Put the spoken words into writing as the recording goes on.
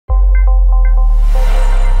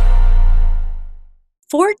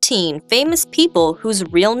14 famous people whose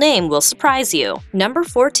real name will surprise you. Number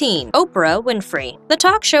 14. Oprah Winfrey. The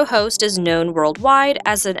talk show host is known worldwide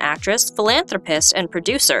as an actress, philanthropist, and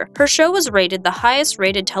producer. Her show was rated the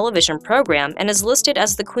highest-rated television program and is listed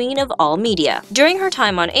as the queen of all media. During her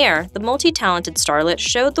time on air, the multi-talented starlet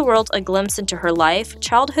showed the world a glimpse into her life,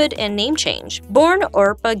 childhood, and name change. Born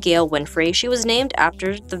Orpah Gail Winfrey, she was named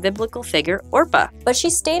after the biblical figure Orpah. But she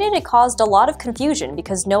stated it caused a lot of confusion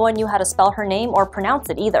because no one knew how to spell her name or pronounce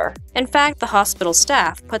it either. In fact, the hospital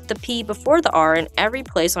staff put the P before the R in every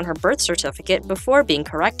place on her birth certificate before being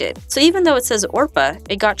corrected. So even though it says Orpah,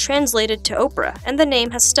 it got translated to Oprah, and the name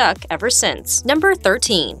has stuck ever since. Number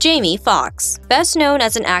 13. Jamie Foxx. Best known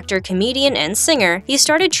as an actor, comedian, and singer, he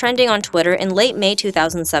started trending on Twitter in late May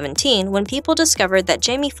 2017 when people discovered that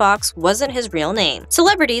Jamie Foxx wasn't his real name.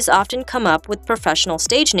 Celebrities often come up with professional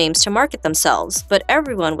stage names to market themselves, but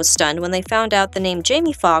everyone was stunned when they found out the name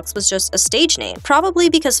Jamie Foxx was just a stage name, probably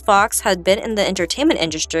because Fox had been in the entertainment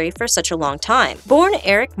industry for such a long time. Born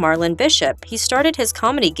Eric Marlon Bishop, he started his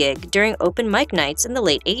comedy gig during open mic nights in the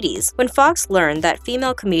late 80s. When Fox learned that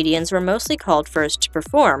female comedians were mostly called first to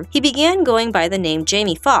perform, he began going by the name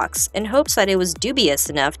Jamie Foxx in hopes that it was dubious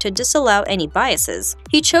enough to disallow any biases.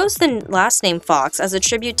 He chose the last name Fox as a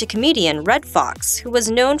tribute to comedian Red Fox, who was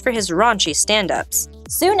known for his raunchy stand-ups.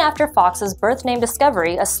 Soon after Fox's birth name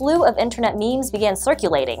discovery, a slew of internet memes began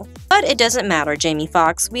circulating. But it doesn't matter, Jamie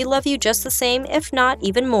Foxx. We love you just the same, if not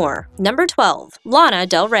even more. Number 12. Lana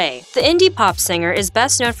Del Rey. The indie pop singer is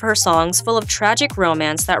best known for her songs full of tragic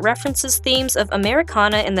romance that references themes of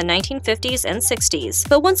Americana in the 1950s and 60s.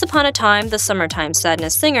 But once upon a time, the summertime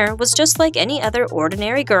sadness singer was just like any other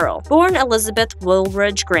ordinary girl. Born Elizabeth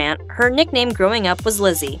Woolridge Grant, her nickname growing up was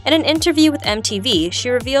Lizzie. In an interview with MTV, she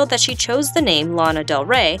revealed that she chose the name Lana Del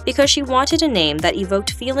Rey because she wanted a name that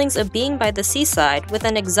evoked feelings of being by the seaside with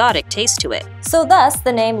an exotic taste to it. So thus,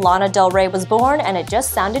 the name Lana Del Rey was born, and it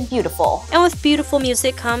just sounded beautiful. And with beautiful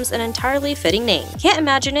music comes an entirely fitting name. Can't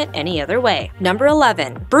imagine it any other way. Number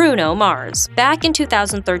 11. Bruno Mars. Back in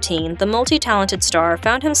 2013, the multi-talented star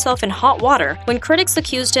found himself in hot water when critics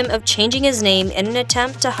accused him of changing his name in an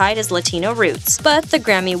attempt to hide his Latino roots. But the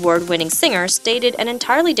Grammy Award-winning singer stated an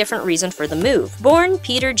entirely different reason for the move. Born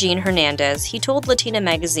Peter Gene Hernandez, he told Latina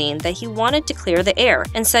magazine that he wanted to clear the air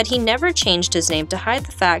and said he never changed his name to hide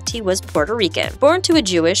the fact he was Puerto Rican. Born to a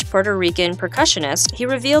Jewish Puerto Rican percussionist, he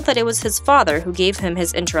revealed that it was his father who gave him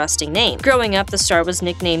his interesting name. Growing up, the star was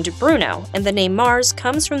nicknamed Bruno, and the name Mars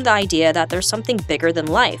comes from the idea that there's something bigger than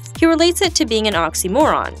life. He relates it to being an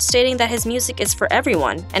oxymoron, stating that his music is for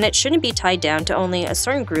everyone and it shouldn't be tied down to only a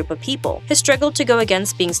certain group of people. His struggle to go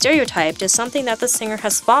against being stereotyped is something that the singer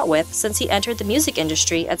has fought with since he entered the music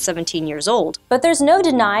industry at 17 years old. But there's no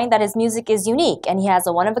denying that his music is unique, and he has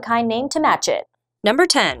a one-of-a-kind name to match it. Number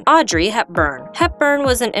 10. Audrey Hepburn. Hepburn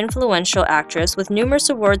was an influential actress with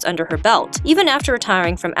numerous awards under her belt. Even after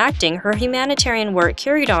retiring from acting, her humanitarian work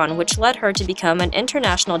carried on, which led her to become an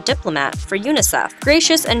international diplomat for UNICEF.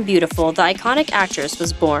 Gracious and beautiful, the iconic actress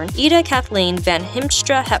was born Ida Kathleen Van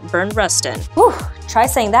Himstra Hepburn Rustin. Whew, try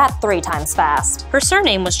saying that 3 times fast. Her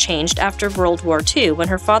surname was changed after World War II when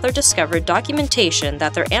her father discovered documentation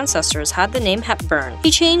that their ancestors had the name Hepburn.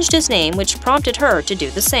 He changed his name, which prompted her to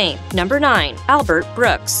do the same. Number 9. Albert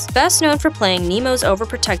Brooks. Best known for playing Nemo's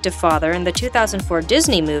overprotective father in the 2004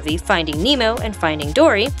 Disney movie Finding Nemo and Finding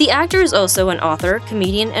Dory, the actor is also an author,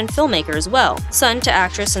 comedian, and filmmaker as well. Son to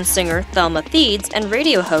actress and singer Thelma Theeds and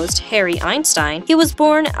radio host Harry Einstein, he was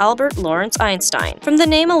born Albert Lawrence Einstein. From the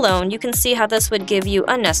name alone, you can see how this would give you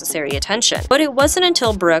unnecessary attention. But it wasn't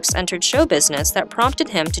until Brooks entered show business that prompted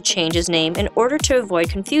him to change his name in order to avoid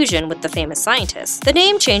confusion with the famous scientist. The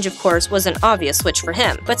name change, of course, was an obvious switch for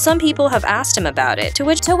him, but some people have asked him about it, to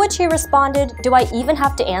which he responded, "Do I even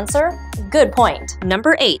have to answer? Good point."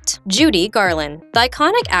 Number 8. Judy Garland. The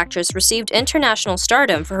iconic actress received international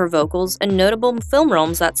stardom for her vocals and notable film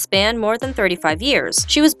roles that span more than 35 years.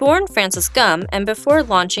 She was born Frances Gumm, and before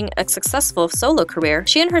launching a successful solo career,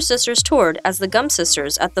 she and her sisters toured as the Gumm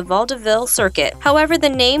Sisters at the Vaudeville circuit. However, the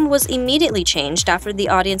name was immediately changed after the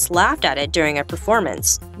audience laughed at it during a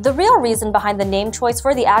performance. The real reason behind the name choice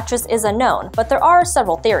for the actress is unknown, but there are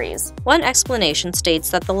several theories. One explanation states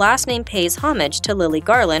that the last name pays homage to Lily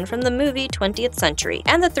Garland from the movie 20th Century,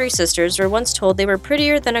 and the three sisters were once told they were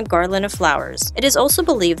prettier than a garland of flowers. It is also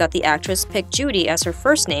believed that the actress picked Judy as her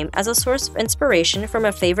first name as a source of inspiration from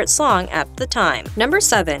a favorite song at the time. Number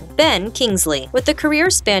 7. Ben Kingsley. With a career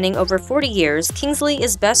spanning over 40 years, Kingsley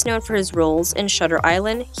is best known for his roles in Shutter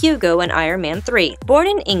Island, Hugo, and Iron Man 3. Born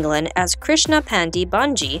in England as Krishna Pandey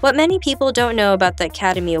Banji, what many people don't know about the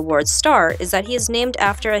Academy Awards star is that he is named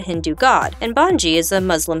after a Hindu god, and Banji is a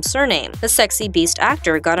Muslim surname. The sexy beast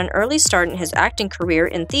actor got an early start in his acting career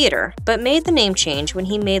in theater, but made the name change when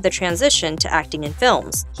he made the transition to acting in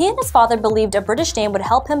films. He and his father believed a British name would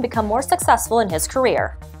help him become more successful in his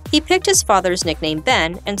career. He picked his father's nickname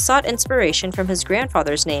Ben and sought inspiration from his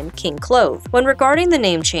grandfather's name, King Clove. When regarding the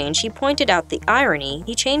name change, he pointed out the irony.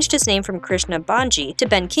 He changed his name from Krishna Banji to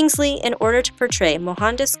Ben Kingsley in order to portray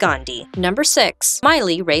Mohandas Gandhi. Number 6.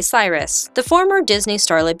 Miley Ray Cyrus. The former Disney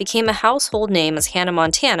starlet became a household name as Hannah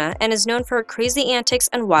Montana and is known for her crazy antics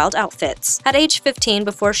and wild outfits. At age 15,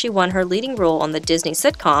 before she won her leading role on the Disney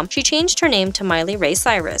sitcom, she changed her name to Miley Ray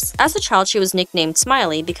Cyrus. As a child, she was nicknamed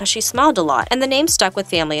Smiley because she smiled a lot, and the name stuck with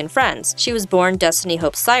family and friends. She was born Destiny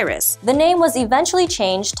Hope Cyrus. The name was eventually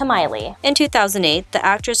changed to Miley. In 2008, the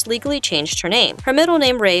actress legally changed her name. Her middle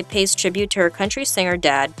name Ray pays tribute to her country singer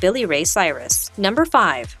dad, Billy Ray Cyrus. Number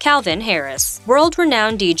 5. Calvin Harris.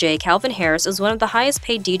 World-renowned DJ Calvin Harris is one of the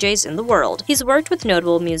highest-paid DJs in the world. He's worked with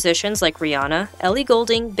notable musicians like Rihanna, Ellie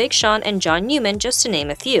Goulding, Big Sean, and John Newman, just to name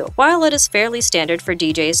a few. While it is fairly standard for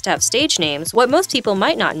DJs to have stage names, what most people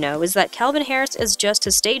might not know is that Calvin Harris is just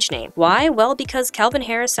his stage name. Why? Well, because Calvin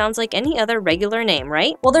Harris sounds like any other regular name,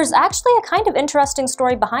 right? Well, there's actually a kind of interesting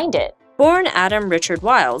story behind it. Born Adam Richard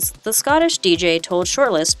Wiles, the Scottish DJ told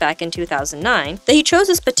Shortlist back in 2009 that he chose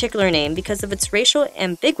his particular name because of its racial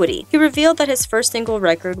ambiguity. He revealed that his first single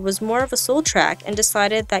record was more of a soul track and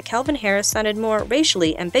decided that Calvin Harris sounded more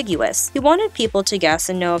racially ambiguous. He wanted people to guess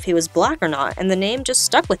and know if he was black or not, and the name just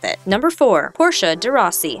stuck with it. Number 4. Portia de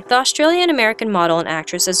Rossi. The Australian-American model and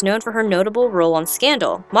actress is known for her notable role on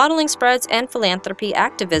Scandal, modeling spreads, and philanthropy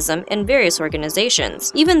activism in various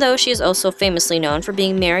organizations. Even though she is also famously known for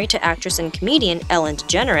being married to actress and comedian Ellen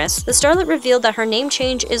DeGeneres, the starlet revealed that her name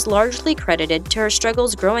change is largely credited to her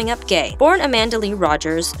struggles growing up gay. Born Amanda Lee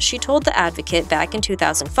Rogers, she told The Advocate back in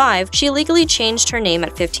 2005 she legally changed her name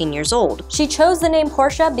at 15 years old. She chose the name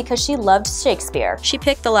Portia because she loved Shakespeare. She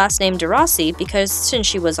picked the last name de Rossi because, since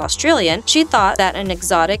she was Australian, she thought that an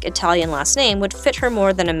exotic Italian last name would fit her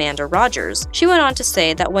more than Amanda Rogers. She went on to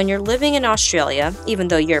say that when you're living in Australia, even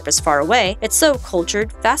though Europe is far away, it's so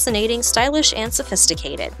cultured, fascinating, stylish, and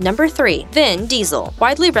sophisticated. Number 3. Vin Diesel.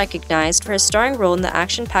 Widely recognized for his starring role in the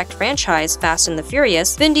action-packed franchise Fast and the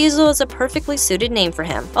Furious, Vin Diesel is a perfectly suited name for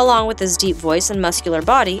him. Along with his deep voice and muscular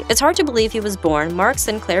body, it's hard to believe he was born Mark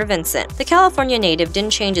Sinclair Vincent. The California native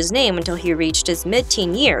didn't change his name until he reached his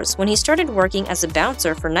mid-teen years, when he started working as a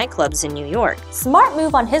bouncer for nightclubs in New York. Smart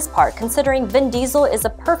move on his part, considering Vin Diesel is a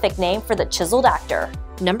perfect name for the chiseled actor.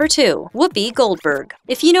 Number 2. Whoopi Goldberg.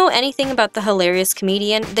 If you know anything about the hilarious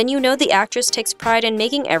comedian, then you know the actress takes pride in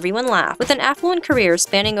making everyone laugh. With an affluent career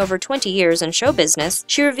spanning over 20 years in show business,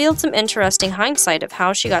 she revealed some interesting hindsight of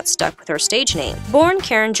how she got stuck with her stage name. Born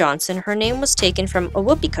Karen Johnson, her name was taken from a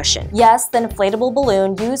whoopee cushion. Yes, the inflatable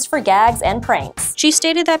balloon used for gags and pranks. She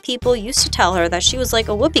stated that people used to tell her that she was like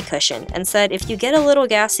a whoopee cushion and said if you get a little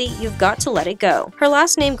gassy, you've got to let it go. Her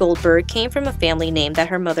last name Goldberg came from a family name that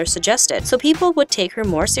her mother suggested, so people would take her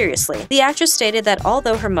more seriously. The actress stated that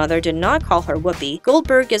although her mother did not call her Whoopi,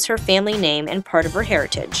 Goldberg is her family name and part of her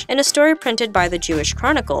heritage. In a story printed by the Jewish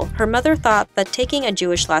Chronicle, her mother thought that taking a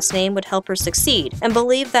Jewish last name would help her succeed and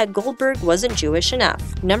believed that Goldberg wasn't Jewish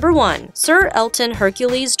enough. Number 1. Sir Elton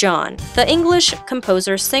Hercules John. The English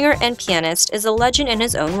composer, singer, and pianist is a legend in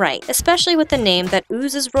his own right. Especially with a name that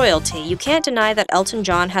oozes royalty, you can't deny that Elton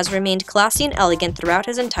John has remained classy and elegant throughout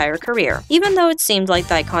his entire career. Even though it seemed like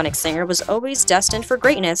the iconic singer was always destined for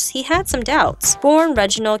greatness, he had some doubts. Born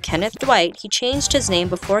Reginald Kenneth Dwight, he changed his name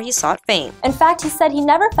before he sought fame. In fact, he said he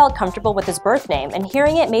never felt comfortable with his birth name, and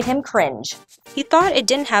hearing it made him cringe. He thought it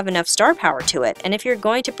didn't have enough star power to it, and if you're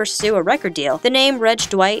going to pursue a record deal, the name Reg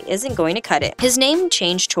Dwight isn't going to cut it. His name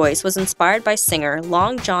change choice was inspired by singer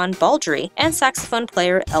Long John Baldry and saxophone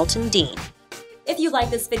player Elton Dean. If you like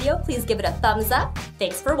this video, please give it a thumbs up.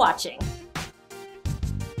 Thanks for watching.